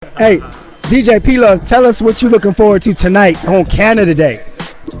Hey, DJ Pluv, tell us what you're looking forward to tonight on Canada Day.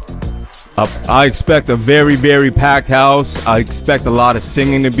 I expect a very, very packed house. I expect a lot of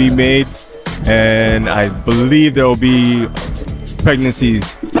singing to be made. And I believe there will be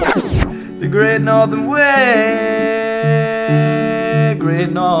pregnancies. The Great Northern Way,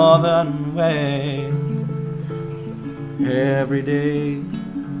 Great Northern Way. Every day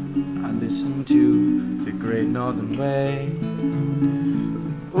I listen to the Great Northern Way.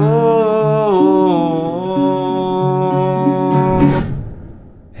 Oh.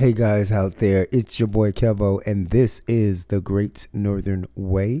 Hey guys out there, it's your boy Kevo, and this is the Great Northern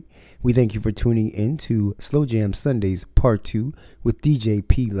Way. We thank you for tuning in to Slow Jam Sundays Part 2 with DJ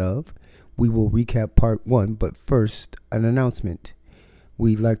Pluv. We will recap Part 1, but first, an announcement.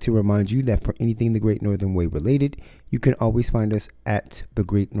 We'd like to remind you that for anything The Great Northern Way related, you can always find us at The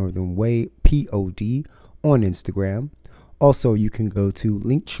Great Northern Way POD on Instagram. Also, you can go to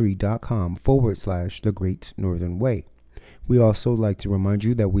linktree.com/The Great Northern Way. We also like to remind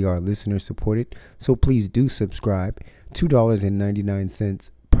you that we are listener supported, so please do subscribe. $2.99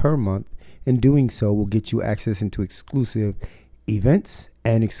 per month. In doing so will get you access into exclusive events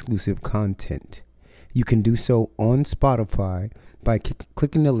and exclusive content. You can do so on Spotify by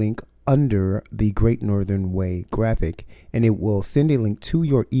clicking the link under the Great Northern Way graphic, and it will send a link to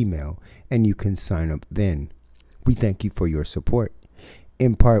your email, and you can sign up then. We thank you for your support.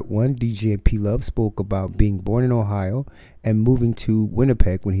 In Part 1, DJ Pluv spoke about being born in Ohio and moving to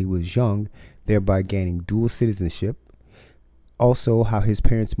Winnipeg when he was young, thereby gaining dual citizenship. Also, how his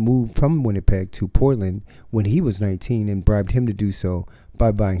parents moved from Winnipeg to Portland when he was 19 and bribed him to do so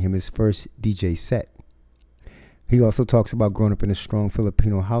by buying him his first DJ set. He also talks about growing up in a strong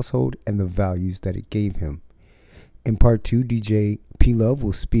Filipino household and the values that it gave him. In Part 2, DJ Pluv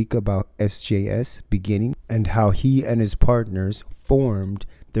will speak about SJS beginning and how he and his partners formed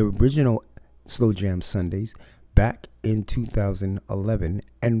the original Slow Jam Sundays back in 2011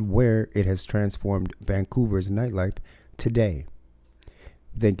 and where it has transformed Vancouver's nightlife today.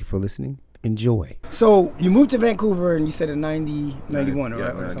 Thank you for listening. Enjoy. So you moved to Vancouver and you said in 91, yeah,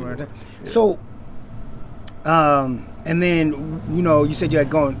 right? Or something like that. Yeah. So, and then, you said you had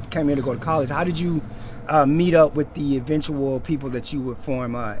came here to go to college. How did you meet up with the eventual people that you would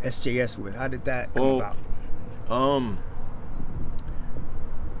form SJS with? How did that come about?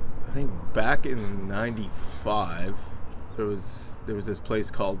 I think back in '95, there was this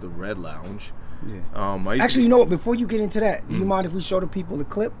place called the Red Lounge. Yeah. Actually, you know what? Before you get into that, do you mind if we show the people the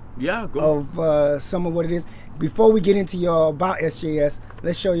clip? Yeah, go. Of some of what it is. Before we get into y'all about SJS,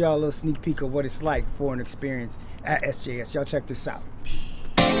 let's show y'all a little sneak peek of what it's like for an experience at SJS. Y'all check this out.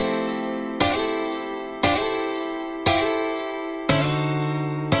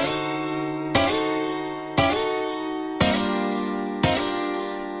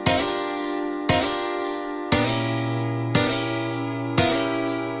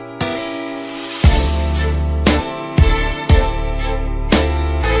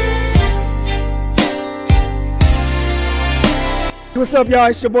 What's up, y'all?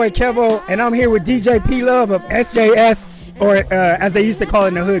 It's your boy Kevo, and I'm here with DJ Pluv of SJS, or as they used to call it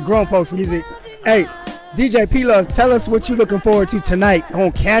in the hood, grown folks music. Hey, DJ Pluv, tell us what you're looking forward to tonight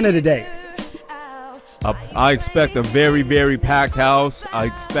on Canada Day. I expect a very, very packed house. I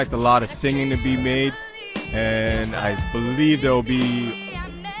expect a lot of singing to be made, and I believe there will be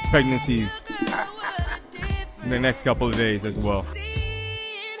pregnancies in the next couple of days as well.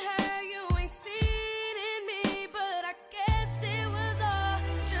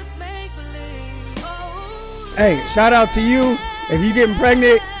 Hey, shout out to you. If you getting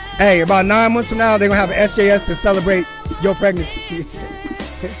pregnant, hey, about 9 months from now, they're going to have an SJS to celebrate your pregnancy.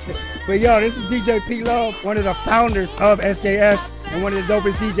 But yo, this is DJ Pluv, one of the founders of SJS and one of the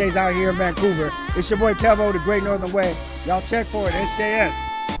dopest DJs out here in Vancouver. It's your boy Kevo, the Great Northern Way. Y'all check for it, SJS.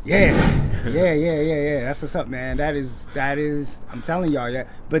 Yeah. That's what's up, man. That is. I'm telling y'all, yeah.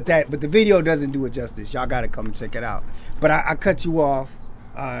 But the video doesn't do it justice. Y'all gotta come and check it out. But I cut you off.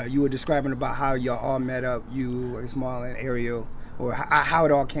 You were describing about how y'all all met up, you, Ismail, and Ariel, or how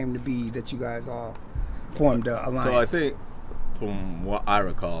it all came to be that you guys all formed an alliance. So I think, from what I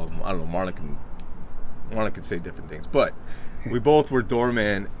recall, I don't know, Marlon can say different things, but we both were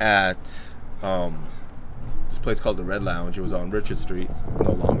doormen at this place called the Red Lounge. It was on Richard Street. It's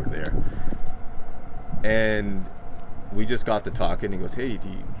no longer there. And we just got to talking. He goes, "Hey, do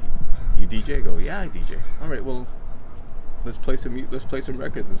you DJ?" I go, "Yeah, I DJ." "All right, well, let's play some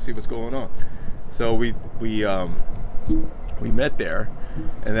records and see what's going on." So we met there,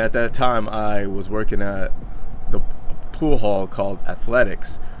 and at that time I was working at the pool hall called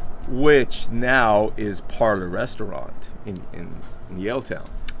Athletics, which now is Parlor Restaurant in Yaletown.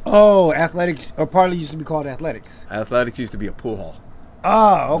 Oh, athletics, or partly used to be called athletics. Athletics used to be a pool hall.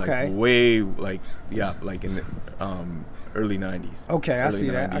 Oh, okay. Like in the early 90s. Okay, I early see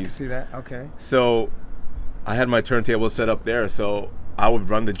that. 90s. I can see that. Okay. So I had my turntable set up there, so I would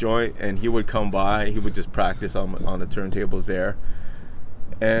run the joint, and he would come by. He would just practice on the turntables there,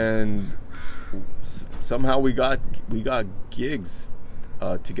 and somehow we got gigs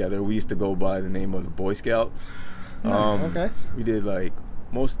together. We used to go by the name of the Boy Scouts. Okay. We did like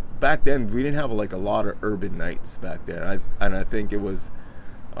back then. We didn't have like a lot of urban nights back then. I think it was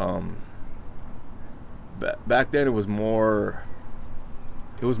back then it was more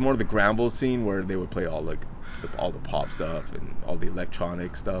the Granville scene where they would play all the pop stuff and all the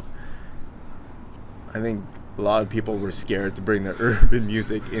electronic stuff. I think a lot of people were scared to bring their urban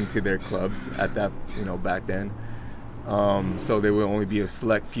music into their clubs at that, back then. So there would only be a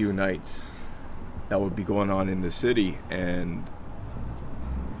select few nights that would be going on in the city, and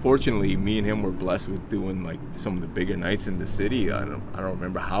fortunately, me and him were blessed with doing like some of the bigger nights in the city. I don't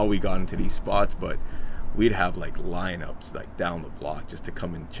remember how we got into these spots, but we'd have like lineups like down the block just to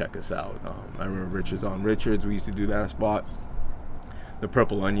come and check us out. I remember Richards on Richards. We used to do that spot. The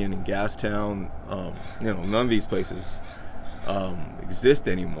Purple Onion in Gastown. None of these places exist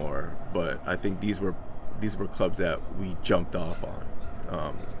anymore, but I think these were clubs that we jumped off on,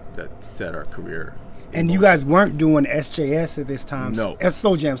 that set our career. And you guys weren't doing SJS at this time. No.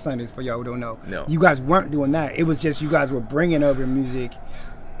 Slow Jam Sundays, for y'all who don't know. No. You guys weren't doing that. It was just you guys were bringing urban music,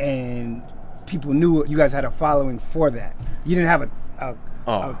 and people knew you guys had a following for that. You didn't have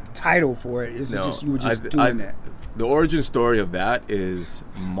a title for it. It's just you were just doing that. The origin story of that is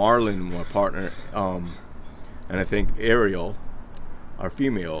Marlon, my partner, and I think Ariel, our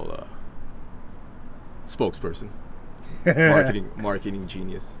female spokesperson, marketing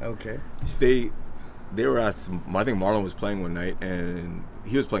genius. Okay. They were at I think Marlon was playing one night, and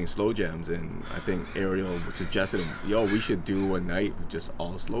he was playing slow jams, and I think Ariel suggested him, yo, we should do a night with just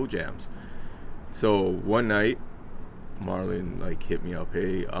all slow jams. So one night, Marlon hit me up,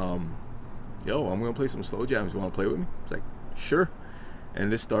 hey, yo, I'm gonna play some slow jams. You wanna play with me? It's like, sure.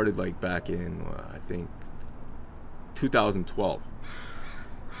 And this started back in I think 2012.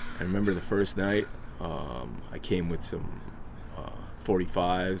 I remember the first night, I came with some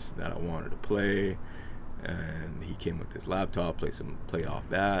 45s that I wanted to play, and he came with his laptop, play off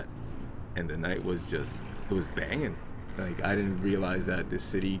that, and the night was it was banging. I didn't realize that this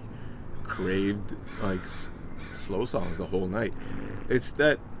city craved slow songs the whole night. It's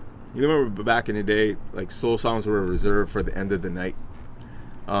that, you remember back in the day, slow songs were reserved for the end of the night,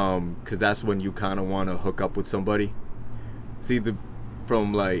 because that's when you kind of want to hook up with somebody. See,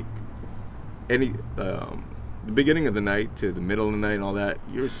 from the beginning of the night to the middle of the night and all that,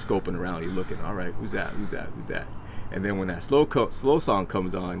 you're scoping around, you're looking, all right, who's that? And then when that slow song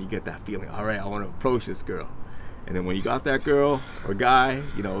comes on, you get that feeling, all right, I want to approach this girl. And then when you got that girl or guy,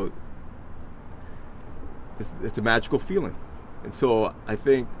 it's a magical feeling. And so I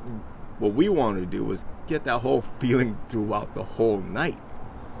think what we wanted to do was get that whole feeling throughout the whole night,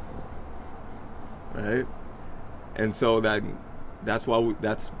 right? And so that's why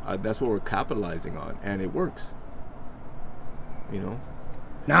that's what we're capitalizing on, and it works.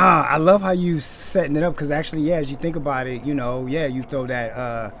 Nah, I love how you setting it up, because actually, as you think about it, you throw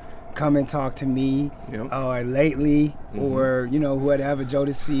that Come and Talk to Me, yep. Or Lately, mm-hmm. or whatever,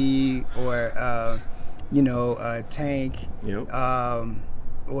 Jodeci, or Tank, yep.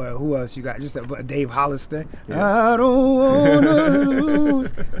 Or who else you got? Just Dave Hollister. Yep. I don't wanna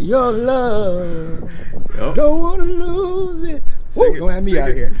lose your love. Yep. Don't wanna lose it. Don't have me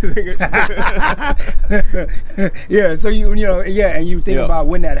out here. Yeah, so and you think about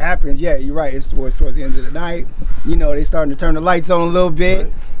when that happens. Yeah, you're right. It's towards the end of the night. They starting to turn the lights on a little bit,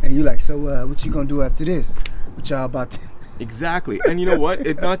 right. And you're like, so what you gonna do after this? What y'all about to? Exactly, and you know what?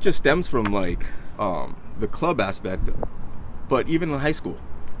 It not just stems from the club aspect, but even in high school,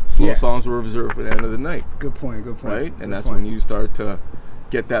 slow songs were reserved for the end of the night. Good point. Right, and that's when you start to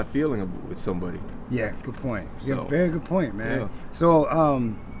get that feeling with somebody. Yeah, good point. So, very good point, man. Yeah. So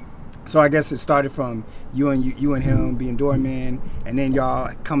I guess it started from you and him being doorman, and then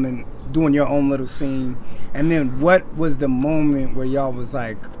y'all doing your own little scene. And then what was the moment where y'all was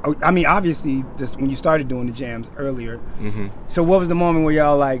like, obviously just when you started doing the jams earlier. Mm-hmm. So what was the moment where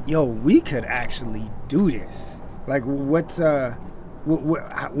y'all like, yo, we could actually do this? When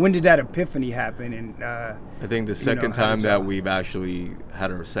did that epiphany happen? And I think the second time that we've actually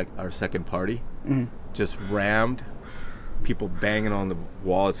had our second party, mm-hmm. just rammed, people banging on the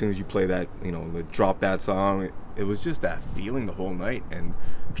wall as soon as you play that, drop that song. It was just that feeling the whole night, and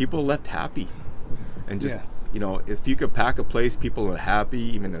people left happy, and just you know, if you could pack a place, people are happy,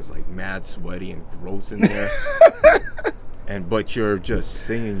 even though it's like mad sweaty and gross in there. But you're just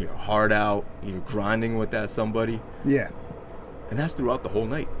singing your heart out. You're grinding with that somebody. Yeah. And that's throughout the whole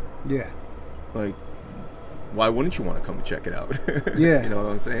night. Yeah. Like, why wouldn't you want to come and check it out? Yeah. You know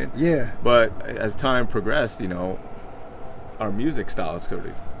what I'm saying? Yeah. But as time progressed, you know, our music styles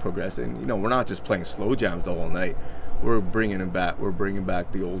started progressing. You know, we're not just playing slow jams the whole night. We're bringing them back. We're bringing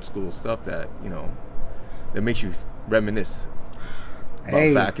back the old school stuff that, you know, that makes you reminisce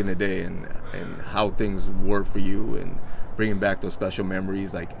about back in the day and how things were for you, and bringing back those special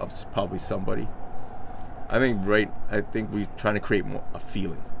memories, like of probably somebody. I think we're trying to create a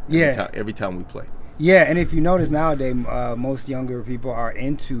feeling. Every time we play. Yeah, and if you notice nowadays, most younger people are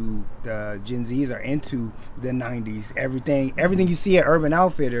into the Gen Zs are into the 90s. Everything you see at Urban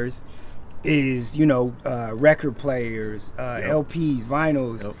Outfitters is, you know, record players, LPs,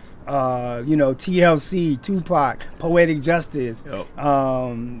 vinyls, you know, TLC, Tupac, Poetic Justice,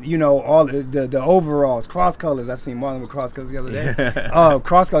 you know, all the overalls, cross colors. I seen Marlon with cross colors the other day.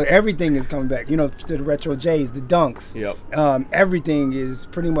 Cross colors, everything is coming back. You know, to the retro J's, the Dunks. Everything is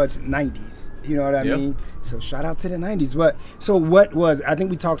pretty much 90s. You know what I mean? So shout out to the 90s. But so what was, I think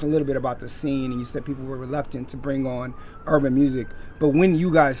we talked a little bit about the scene, and you said people were reluctant to bring on urban music. But when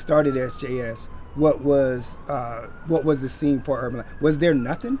you guys started SJS, what was the scene for urban? Was there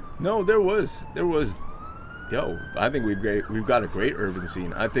nothing? No, there was. Yo, I think we've got a great urban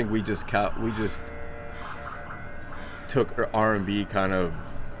scene. I think we just took R&B kind of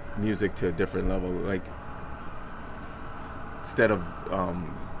music to a different level. Like, instead of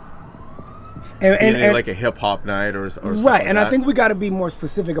and like a hip hop night or something right, and like I think we got to be more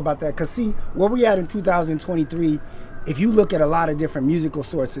specific about that, because see, where we at in 2023, if you look at a lot of different musical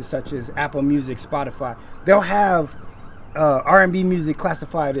sources such as Apple Music, Spotify, they'll have R&B music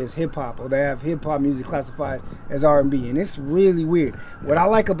classified as hip hop, or they have hip hop music classified as R&B, and it's really weird. What I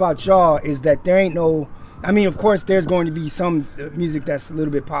like about y'all is that there ain't no, I mean, of course there's going to be some music that's a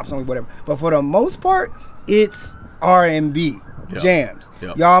little bit pop songs, whatever, but for the most part, it's R&B jams.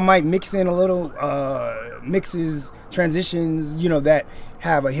 Y'all might mix in a little mixes, transitions, you know, that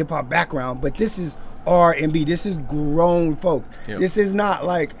have a hip hop background, but this is R&B. This is grown folks. This is not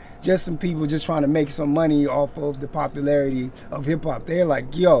like just some people just trying to make some money off of the popularity of hip hop. They're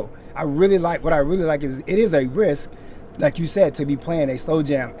like, yo, what I really like is it is a risk, like you said, to be playing a slow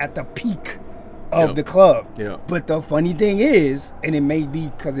jam at the peak of the club. But the funny thing is, and it may be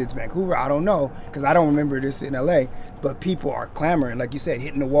because it's Vancouver, I don't know, because I don't remember this in LA, but people are clamoring, like you said,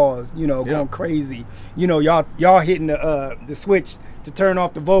 hitting the walls, you know, going crazy. You know, y'all hitting the switch to turn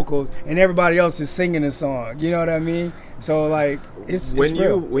off the vocals, and everybody else is singing the song. You know what I mean? So like, it's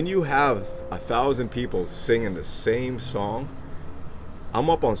real. When you have 1,000 people singing the same song, I'm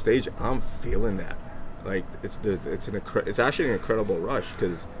up on stage, I'm feeling that. Like, it's actually an incredible rush,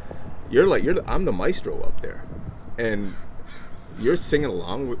 because I'm the maestro up there, and you're singing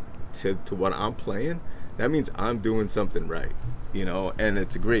along to what I'm playing. That means I'm doing something right, you know, and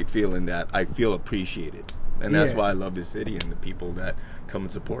it's a great feeling that I feel appreciated. And that's why I love this city and the people that come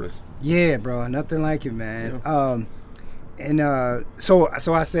and support us. Yeah, bro, nothing like it, man. So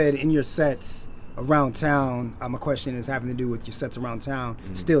I said in your sets around town, my question is having to do with your sets around town,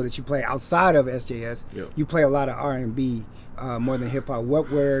 still, that you play outside of SJS. You play a lot of R&B more than hip hop.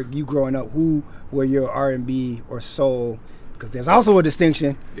 What were you growing up? Who were your R&B or soul? Because there's also a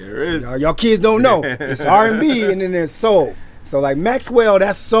distinction. There is. Y'all kids don't know. It's R&B and then there's soul. So like Maxwell,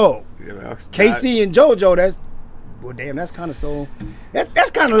 that's soul. KC and JoJo, that's kind of soul.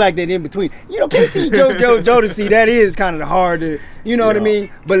 That's kind of like that in between. You know, KC, JoJo, Jodeci, that is kind of hard to, you know what I mean?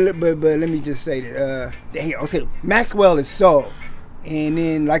 But let me just say that. Okay, Maxwell is soul, and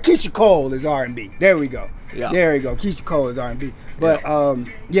then like Keisha Cole is R&B. There we go. There we go. Keisha Cole is R&B. But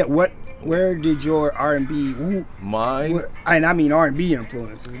where did your R&B? Mine. And I mean R&B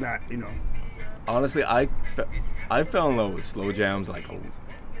influence is not, you know. Honestly, I fell in love with slow jams like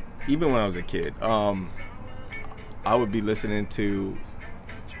even when I was a kid. I would be listening to.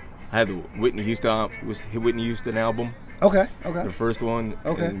 I had the Whitney Houston album. Okay. The first one.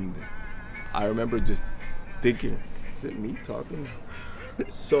 Okay. And I remember just thinking, is it me talking?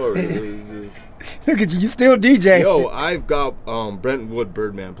 Sorry. Look at you still DJ. Yo, I've got Brentwood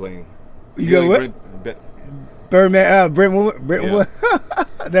Birdman playing. You got what? Birdman, Brentwood.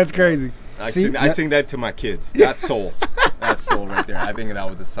 That's crazy. I sing that to my kids. That's soul. That's soul right there. I think that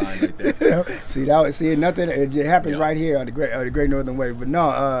was a sign right there. See, nothing. It happens right here on the Great Northern Way. But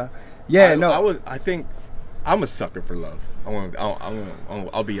no, I think I'm a sucker for love.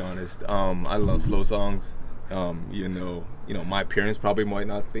 I'll be honest. I love slow songs. Even though my parents probably might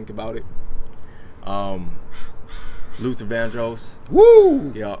not think about it, Luther Vandross.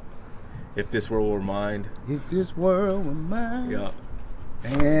 Woo! Yeah. If This World Were Mine. If this world were mine. Yeah.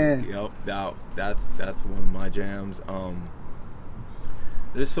 Man. Yep. That's one of my jams.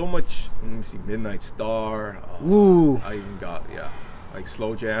 There's so much. Let me see. Midnight Star. Woo. I even got like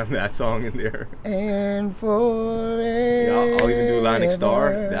Slow Jam, that song in there. And forever. Yeah, I'll even do Atlantic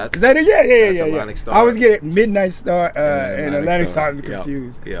Star. Is that it? Yeah. Atlantic Star. I always get Midnight Star and Atlantic Star Yep.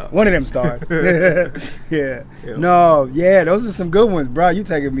 confused. Yeah. One of them stars. Yeah. Yep. No, yeah, those are some good ones, bro. You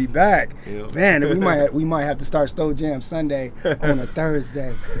taking me back. Yep. Man, we might have to start Slow Jam Sunday on a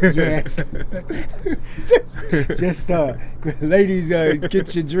Thursday. Yes. just ladies,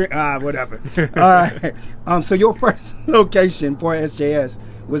 get your drink. Whatever. All right. So your first location for SJS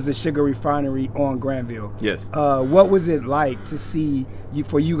was the Sugar Refinery on Granville. Yes. What was it like to see the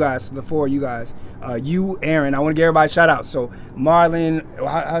four of you guys, you, Aaron, I want to give everybody a shout out. So Marlon,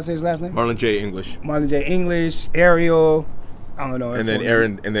 how I say his last name? Marlon J. English, Ariel, I don't know. And then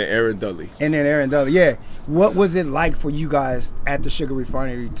Aaron Dudley. And then Aaron Dudley, yeah. What was it like for you guys at the Sugar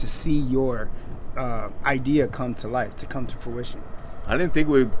Refinery to see your idea come to life, to come to fruition? I didn't think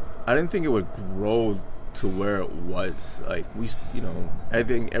it would grow to where it was. Like I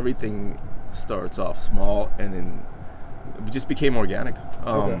think everything starts off small and then it just became organic.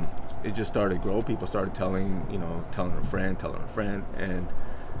 Okay. It just started to grow. People started telling a friend, and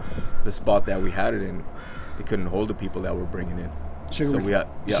the spot that we had it in, it couldn't hold the people that we're bringing in. Sugar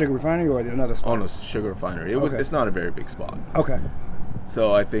Refinery or another spot? Oh no, Sugar Refinery. It's not a very big spot. Okay.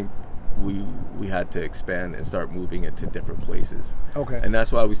 So I think we had to expand and start moving it to different places. Okay. And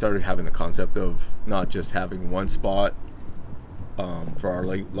that's why we started having the concept of not just having one spot for our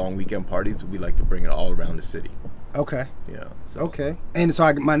long weekend parties. We like to bring it all around the city. Okay. Yeah. So. Okay. And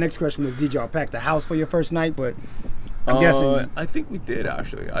so my next question was, did y'all pack the house for your first night? But I'm guessing. I think we did,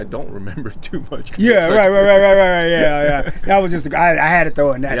 actually. I don't remember too much. Yeah, right. Yeah. That was just I had to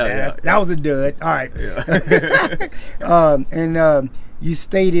throw in that. Yeah. That was a dud. All right. Yeah. You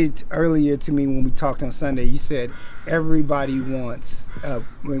stated earlier to me when we talked on Sunday, you said everybody wants,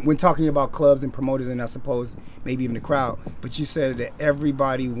 when talking about clubs and promoters, and I suppose maybe even the crowd, but you said that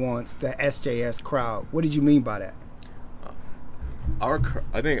everybody wants the SJS crowd. What did you mean by that? I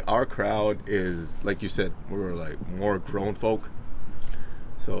think our crowd is, like you said, we're like more grown folk.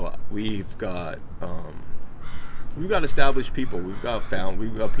 So we've got established people. We've got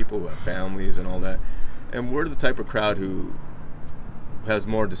people who have families and all that, and we're the type of crowd who has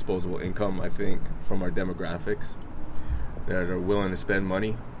more disposable income, I think, from our demographics, that are willing to spend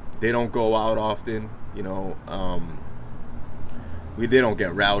money. They don't go out often, they don't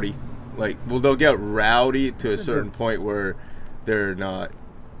get rowdy. They'll get rowdy to a certain point where they're not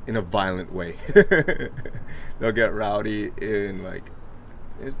in a violent way. They'll get rowdy in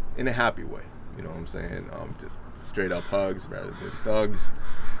a happy way, you know what I'm saying? Just straight up hugs rather than thugs.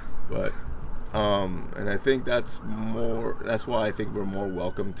 But and I think that's why I think we're more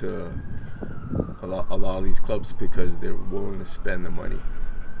welcome to a lot of these clubs, because they're willing to spend the money.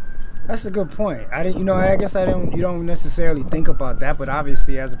 That's a good point. I guess you don't necessarily think about that, but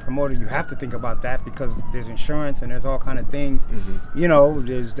obviously as a promoter you have to think about that, because there's insurance and there's all kind of things. Mm-hmm.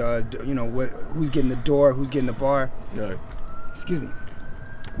 There's who's getting the door, who's getting the bar. Right. Excuse me.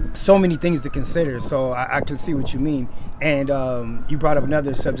 So many things to consider, so I can see what you mean. And you brought up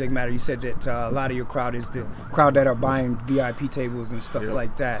another subject matter. You said that a lot of your crowd is the crowd that are buying VIP tables and stuff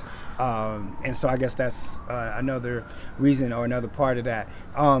like that. And so I guess that's another reason or another part of that.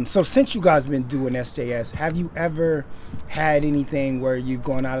 So since you guys been doing SJS, have you ever had anything where you've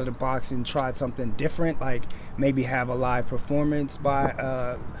gone out of the box and tried something different, like maybe have a live performance by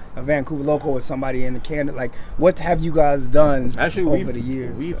a Vancouver local or somebody in the Canada? Like, what have you guys done over the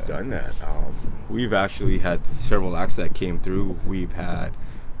years? We've done that. We've actually had several acts that came through. We've had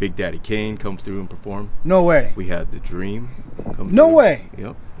Big Daddy Kane come through and perform. No way. We had The Dream come through. No way.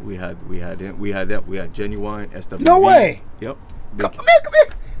 Yep. We had him. We had that. We had Genuine, SWV. No way. Yep. Come here.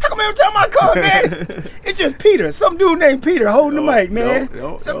 How come every time I come, man, it's just Peter. Some dude named Peter holding the mic, man.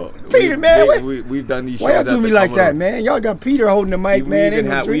 No. Peter, man. We've done these shows. Why y'all do me like that, man? Y'all got Peter holding the mic,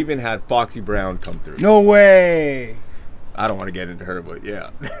 man. We even had Foxy Brown come through. No way. I don't want to get into her, but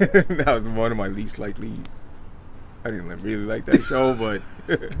yeah. That was one of my least likely. I didn't really like that show, but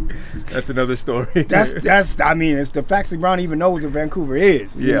that's another story. That's. I mean, it's the Foxy Brown even knows what Vancouver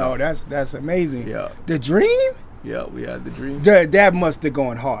is. Yeah. That's amazing. Yeah. The Dream? Yeah, we had The Dream. That must have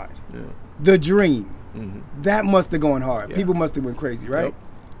gone hard. Yeah. The Dream. Mm-hmm. That must have gone hard. Yeah. People must have went crazy, right? Yep.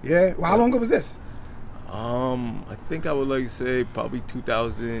 Yeah. Well, how long ago was this? I think I would like to say probably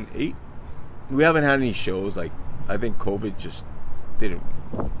 2008. We haven't had any shows. I think COVID just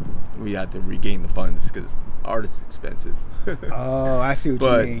we had to regain the funds because art is expensive. Oh, I see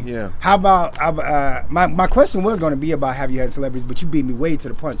what you mean. Yeah. How about my question was going to be about have you had celebrities, but you beat me way to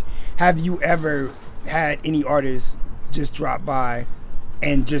the punch. Have you ever had any artists just drop by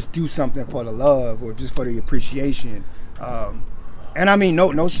and just do something for the love or just for the appreciation? And I mean,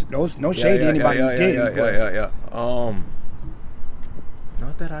 no shade to anybody who didn't. Yeah.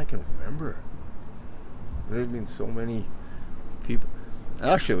 Not that I can remember. There have been so many people.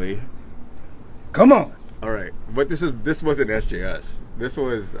 Actually, come on. All right, but this wasn't SJS. This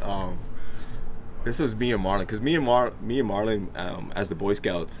was me and Marlon, because me and Marlon, as the Boy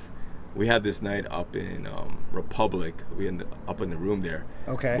Scouts, we had this night up in Republic. We ended up in the room there.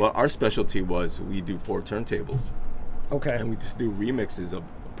 Okay. Well, our specialty was we do 4 turntables. Okay. And we just do remixes of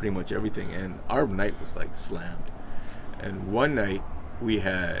pretty much everything. And our night was like slammed. And one night we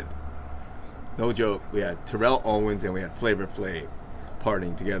had, no joke, we had Terrell Owens and we had Flavor Flav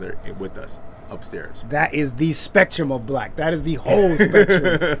partying together with us upstairs. That is the spectrum of black. That is the whole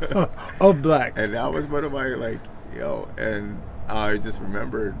spectrum of black. And that was one of my and I just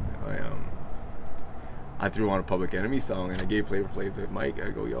remembered I threw on a Public Enemy song and I gave Flavor Flav the mic.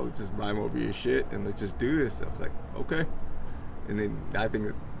 I go, yo, let's just rhyme over your shit and let's just do this. I was like, okay. And then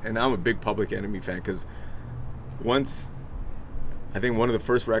and I'm a big Public Enemy fan because I think one of the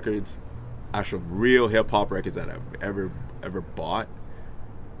first records, actual real hip hop records that I've ever bought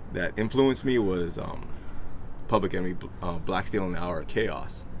that influenced me was Public Enemy, Black Steel in the Hour of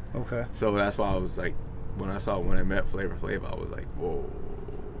Chaos. Okay. So that's why I was like, when I met Flavor Flav, I was like, whoa,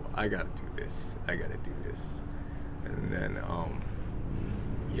 I gotta do this. And then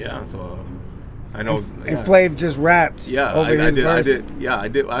so I know. And Flav just raps. Yeah, over his verse. I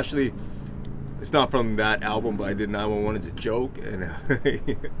did. Actually, it's not from that album, but I did 911 as a joke, and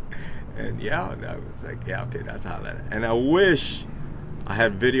and I was like, yeah, okay, that's how that. And I wish I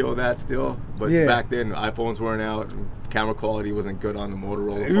had video of that still, but back then iPhones weren't out, and camera quality wasn't good on the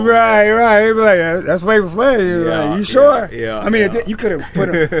Motorola phone. Right. They'd be like, that's Flavor Flav. Like, you sure? Yeah. I mean, you could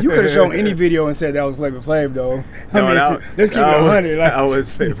have shown any video and said that was Flavor Flav, though. Let's keep it 100. Like, that was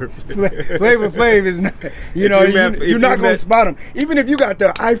Flavor Flav. Flavor Flav is not, you're not going to spot him. Even if you got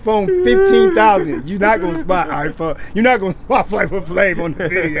the iPhone 15,000, you're not going to spot iPhone. You're not going to spot Flavor Flav on the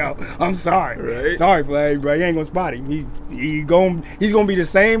video. I'm sorry. Right? Sorry, Flav, bro. You ain't going to spot him. He's going to be the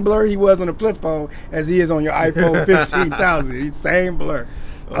same blur he was on the flip phone as he is on your iPhone 15,000. He's same blur.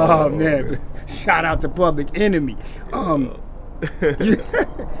 Oh man. Shout out to Public Enemy. So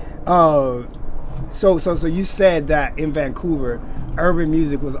you said that in Vancouver, urban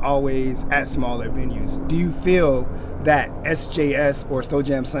music was always at smaller venues. Do you feel that SJS or Slow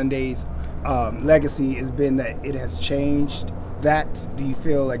Jam Sundays legacy has been that it has changed that? Do you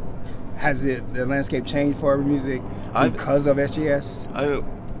feel like the landscape changed for urban music because of SJS?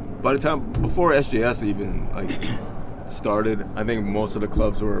 By the time before SJS even started, I think most of the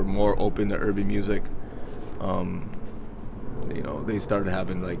clubs were more open to urban music. They started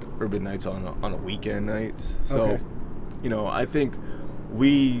having urban nights on a weekend night. So, okay. I think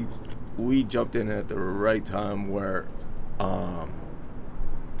we jumped in at the right time where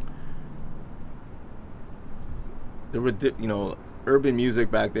there were urban music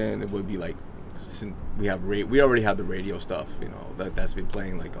back then. It would be we already have the radio stuff, that's been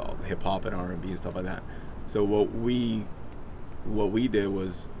playing all the hip hop and R&B and stuff like that. So what we did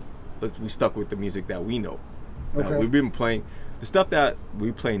was we stuck with the music that we know. Okay. We've been playing the stuff that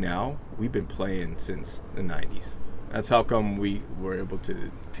we play now. We've been playing since the 90s. That's how come we were able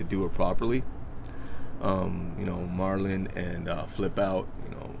to do it properly. Marlon and Flip Out.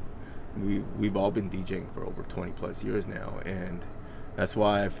 We've all been DJing for over 20 plus years now, and that's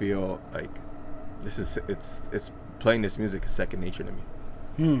why I feel like it's playing this music is second nature to me.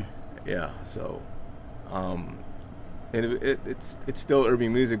 Yeah. So. And it's still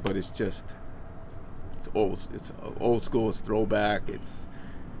urban music, but it's old. It's old school. It's throwback. It's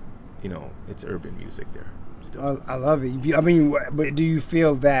urban music there. Still. I love it. I mean, but do you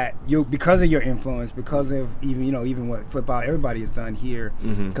feel that because of your influence, because of even what Flip Out everybody has done here,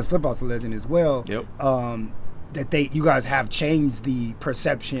 because Flip Out's a legend as well. Yep. That you guys have changed the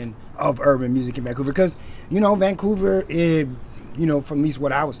perception of urban music in Vancouver, because Vancouver is. From at least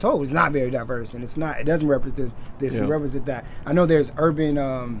what I was told, it's not very diverse, and it doesn't represent this, it represents that. I know there's urban,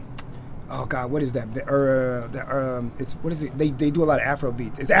 what is that? What is it? They do a lot of Afro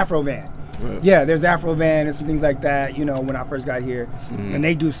beats. It's Afro Van. Right. Yeah, there's Afro Van and some things like that, when I first got here, and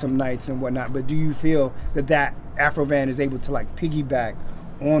they do some nights and whatnot. But do you feel that Afro Van is able to piggyback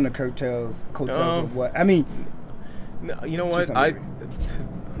on the coattails of what? I mean, no, you know what?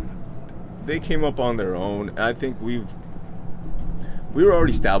 They came up on their own. I think we were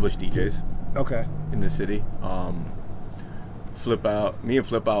already established DJs. Okay. In the city. Me and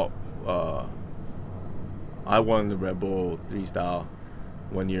Flip Out, I won the Red Bull 3 style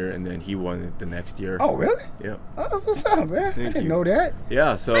one year, and then he won it the next year. Oh, really? Yeah. Oh, that's what's up, man. I didn't know that.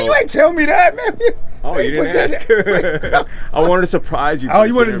 Yeah, so... Man, you ain't tell me that, man. Oh, you didn't ask? I wanted to surprise you. Oh,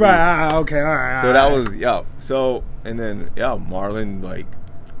 you wanted to surprise. Okay, all right. So that was, yeah. So, and then, yeah, Marlon, like,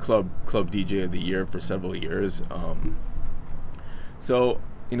 club DJ of the year for several years. So,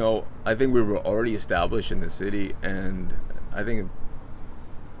 you know, I think we were already established in the city, and I think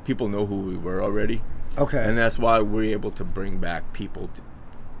people know who we were already. Okay. And that's why we're able to bring back people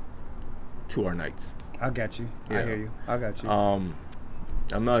to our nights. I got you. Yeah. I hear you. I got you. I'm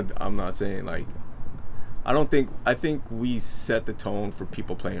not saying like, I think we set the tone for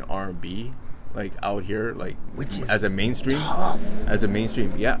people playing R&B, like out here, like which is as a mainstream, tough.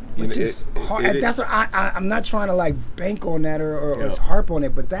 Yeah. Which is hard. That's what I'm not trying to like bank on that or Yeah. harp on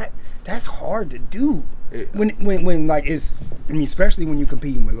it, but that's hard to do. When like it's, I mean, especially when you're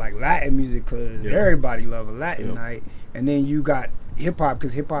competing with like Latin music, because everybody love a Latin night, and then you got hip hop,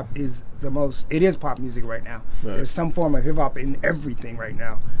 because hip hop is it is pop music right now. Right. There's some form of hip hop in everything right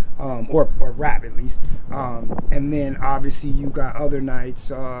now, or rap at least. And then obviously you got other nights,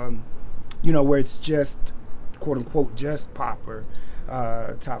 you know, where it's just quote unquote just pop or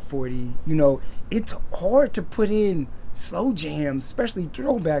top 40. You know, it's hard to put in slow jams, especially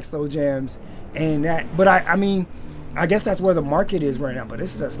throwback slow jams, and that. But I mean, I guess that's where the market is right now. But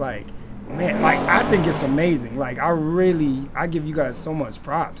it's just like, man, like I think it's amazing. Like I give you guys so much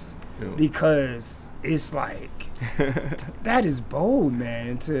props because it's like that is bold,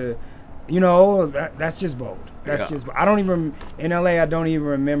 man. To, you know, that's just bold. That's just. I don't even in LA. I don't even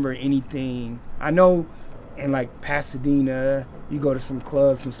remember anything. I know in like Pasadena, you go to some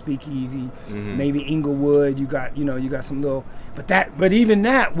clubs, some speakeasy, maybe Inglewood. You got some little, but even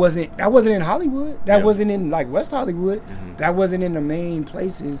that wasn't in Hollywood. That wasn't in like West Hollywood. That wasn't in the main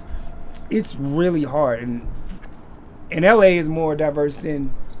places. It's really hard, and LA is more diverse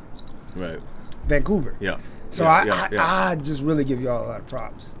than Vancouver. Yeah. So I just really give y'all a lot of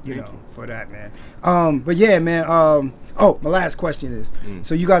props, you know, for that, man. But yeah, man. Oh, my last question is: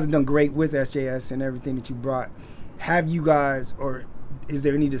 so you guys have done great with SJS and everything that you brought. Have you guys, or is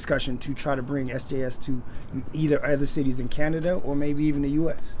there any discussion to try to bring SJS to either other cities in Canada or maybe even the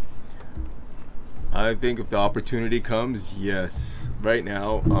U.S.? I think if the opportunity comes, yes. Right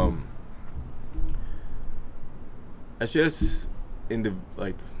now, SJS in the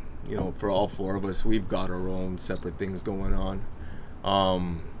like. You know, for all four of us, we've got our own separate things going on.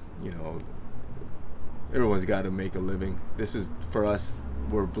 You know, everyone's got to make a living. This is, for us,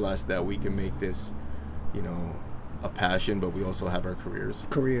 we're blessed that we can make this, you know, a passion, but we also have our careers.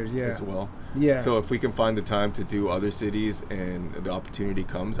 As well. Yeah. So if we can find the time to do other cities and the opportunity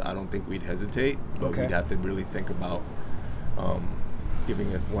comes, I don't think we'd hesitate, but we'd have to really think about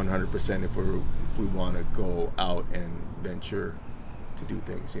giving it 100% if we want to go out and venture to do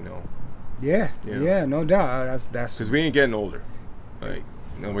things, you know. Yeah, no doubt. That's because we ain't getting older. Like,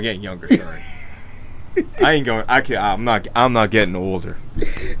 no, we're getting younger. Sorry. I'm not getting older.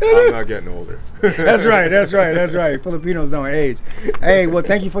 I'm not getting older. That's right. Filipinos don't age. Hey, well,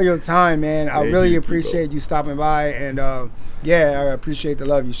 thank you for your time, man. I really appreciate you stopping by, and yeah, I appreciate the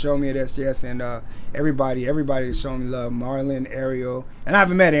love you show me at SJS, and everybody that's showing me love. Marlon, Ariel, and I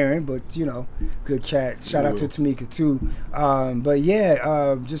haven't met Aaron, but you know, good chat. Shout out to Tamika too. But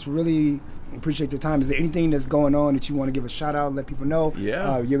yeah, just really appreciate your time. Is there anything that's going on that you want to give a shout out, let people know?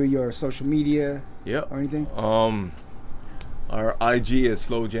 Yeah. Give me your social media. Yeah. Or anything? Our IG is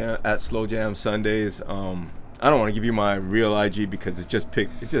Slow Jam Sundays. I don't want to give you my real IG because it's just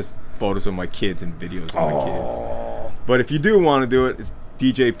photos of my kids and videos of my kids. But if you do want to do it, it's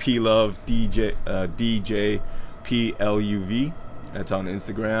DJ Pluv, DJ Pluv. That's on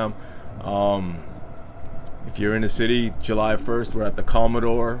Instagram. If you're in the city, July 1st, we're at the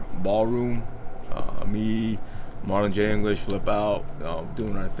Commodore Ballroom. Me, Marlon J. English, Flip Out,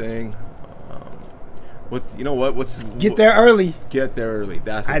 doing our thing. Get there early. Get there early.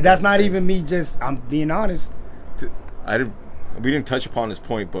 That's not even me. I'm being honest. We didn't touch upon this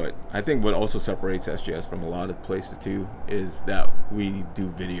point, but I think what also separates SJS from a lot of places too is that we do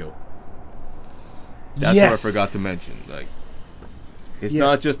video. That's what I forgot to mention. Like, it's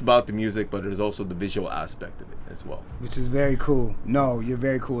not just about the music, but there's also the visual aspect of it as well. Which is very cool. No, you're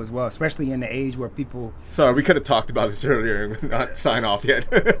very cool as well, especially in the age where people... Sorry, we could have talked about this earlier and not sign off yet.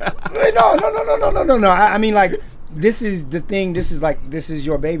 No. I mean, like, this is the thing. This is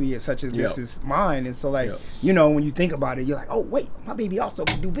your baby, as such as this is mine. And so, like, you know, when you think about it, you're like, oh wait, my baby also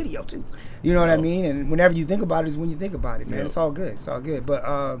can do video too. You know what I mean? And whenever you think about it is when you think about it, man. It's all good. It's all good.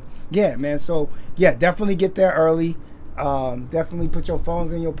 But yeah, man. So yeah, definitely get there early. Definitely put your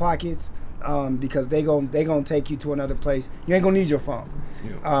phones in your pockets. Because they gonna take you to another place. You ain't gonna need your phone,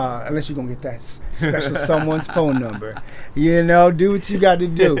 unless you're gonna get that special someone's phone number. You know, do what you got to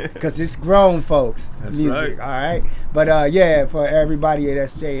do, because it's grown folks music. All right, but yeah, for everybody at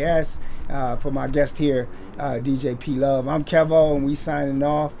SJS, for my guest here, DJ Pluv, I'm Kevo, and we signing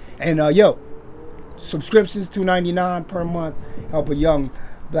off. And yo, subscriptions $2.99 per month, help a young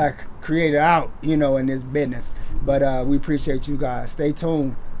black creator out, you know, in this business. But we appreciate you guys. Stay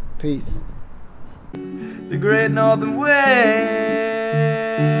tuned. Peace. The Great Northern Way,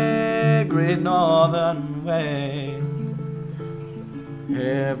 Great Northern Way.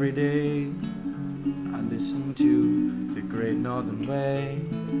 Every day I listen to the Great Northern Way.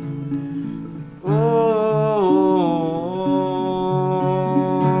 Oh.